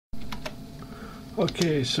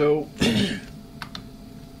Okay, so,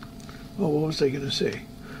 oh, what was I going to say?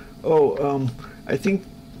 Oh, I think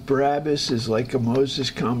Barabbas is like a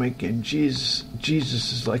Moses comic and Jesus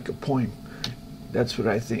is like a poem. That's what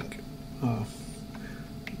I think.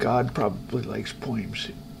 God probably likes poems.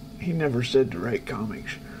 He never said to write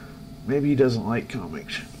comics. Maybe he doesn't like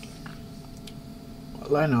comics.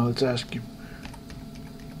 Well, I know, let's ask him.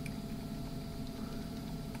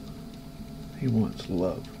 He wants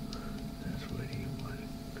love. That's what he wanted.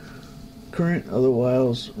 Current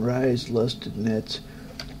otherwise rise lusted nets.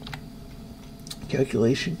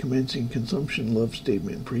 Calculation commencing consumption love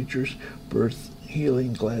statement preachers birth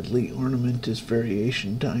healing gladly ornamentous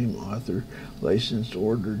variation time author licensed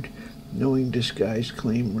ordered knowing disguise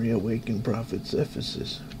claim reawakened prophets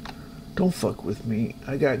Ephesus. Don't fuck with me.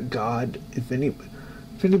 I got God. If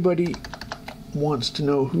anybody wants to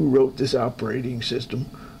know who wrote this operating system,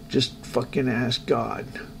 just fucking ask God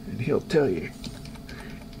and he'll tell you.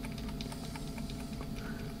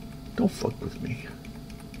 Don't fuck with me.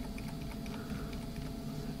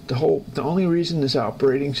 The only reason this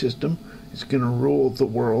operating system is going to rule the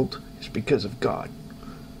world is because of God.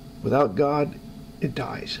 Without God, it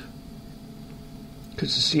dies.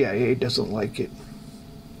 Because the CIA doesn't like it.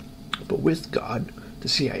 But with God, the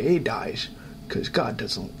CIA dies because God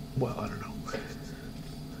doesn't, well, I don't know.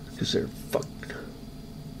 Because they're fucked.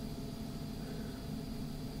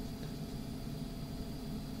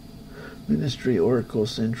 Ministry, Oracle,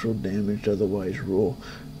 Central, damaged, otherwise rule.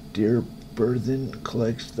 Dear burthen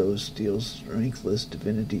collects those steals, strengthless,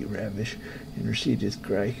 divinity ravish, intercedeth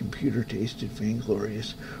cry, computer tasted,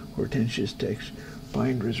 vainglorious, hortensious text,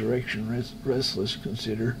 bind resurrection, restless,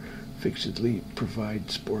 consider, fixedly, provide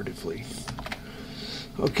sportively.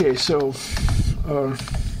 Okay, so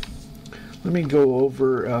let me go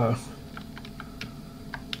over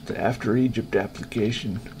the After Egypt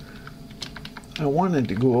application. I wanted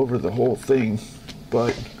to go over the whole thing,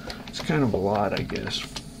 but it's kind of a lot, I guess.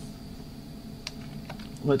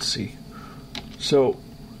 Let's see. So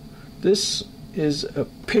this is a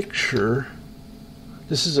picture.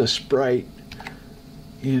 This is a sprite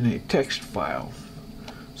in a text file.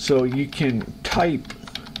 So you can type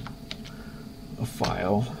a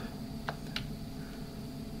file.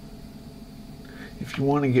 If you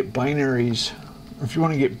want to get binaries, or if you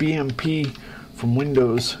want to get BMP from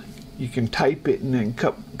Windows, you can type it and then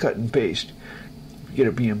cut and paste. You get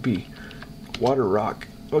a BMP. Water rock.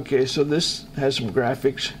 Okay, so this has some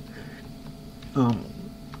graphics.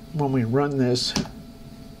 When we run this,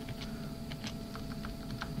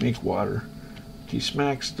 make water, he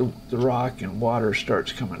smacks the rock and water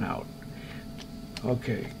starts coming out.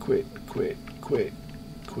 Okay, quit.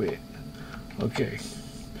 Okay,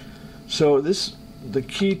 so the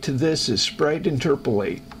key to this is sprite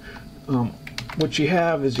interpolate. What you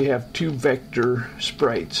have is you have two vector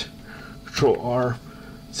sprites. Control R.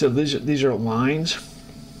 So these are lines.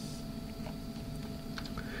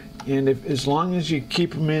 And as long as you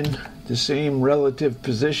keep them in the same relative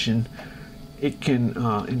position, it can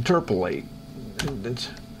interpolate.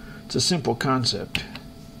 It's a simple concept.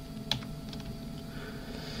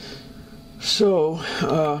 So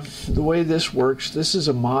the way this works, this is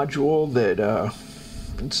a module that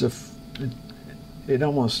it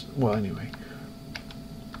almost, well, anyway.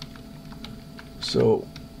 So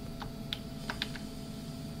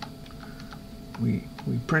we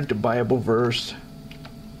print a Bible verse.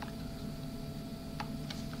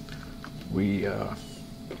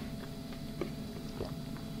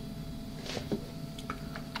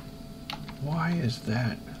 Why is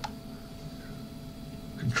that?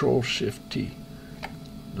 Control Shift T.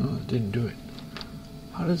 No, it didn't do it.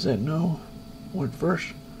 How does that know what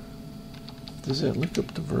verse? Does that look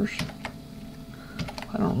up the verse?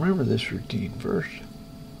 I don't remember this routine. Verse.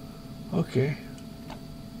 Okay.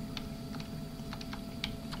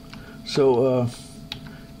 So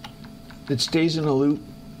it stays in a loop.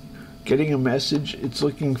 Getting a message, it's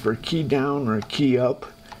looking for a key down or a key up.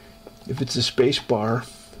 If it's a space bar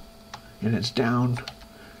and it's down,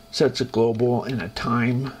 sets a global and a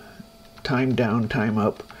time down, time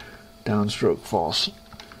up, downstroke false.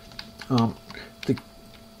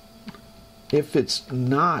 If it's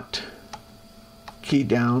not key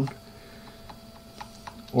down,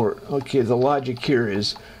 or okay, the logic here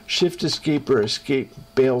is shift escape or escape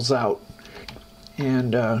bails out,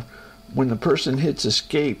 and when the person hits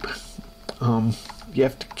escape, you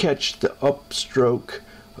have to catch the upstroke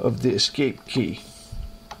of the escape key.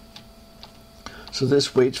 So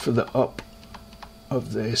this waits for the up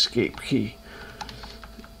of the escape key.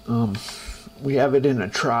 We have it in a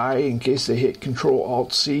try in case they hit Control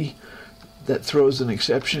Alt C. that throws an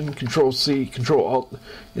exception. Control C, Control Alt.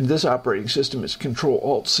 In this operating system, it's Control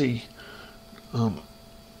Alt C.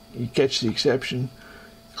 You catch the exception.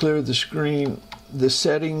 Clear the screen. The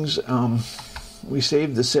settings, we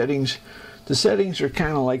save the settings. The settings are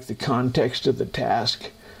kind of like the context of the task.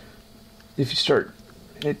 If you start,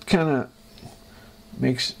 it kind of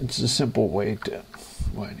makes, it's a simple way to,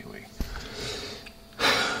 well, anyway.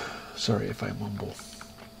 Sorry if I mumble.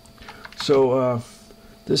 So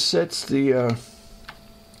this sets the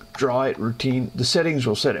draw it routine. The settings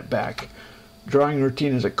will set it back. Drawing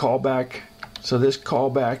routine is a callback. So this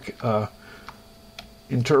callback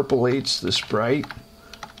interpolates the sprite,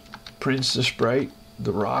 prints the sprite,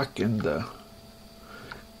 the rock, and the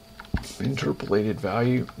interpolated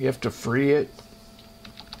value. You have to free it.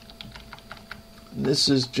 And this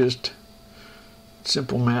is just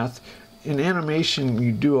simple math. In animation,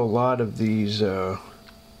 you do a lot of these.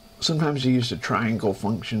 Sometimes you use the triangle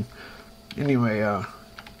function. Anyway,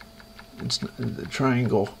 it's the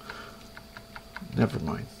triangle. Never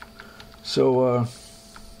mind. So,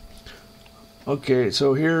 okay,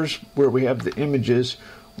 so here's where we have the images.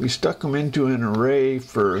 We stuck them into an array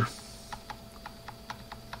for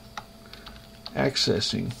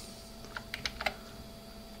accessing.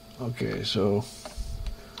 Okay, so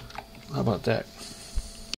how about that?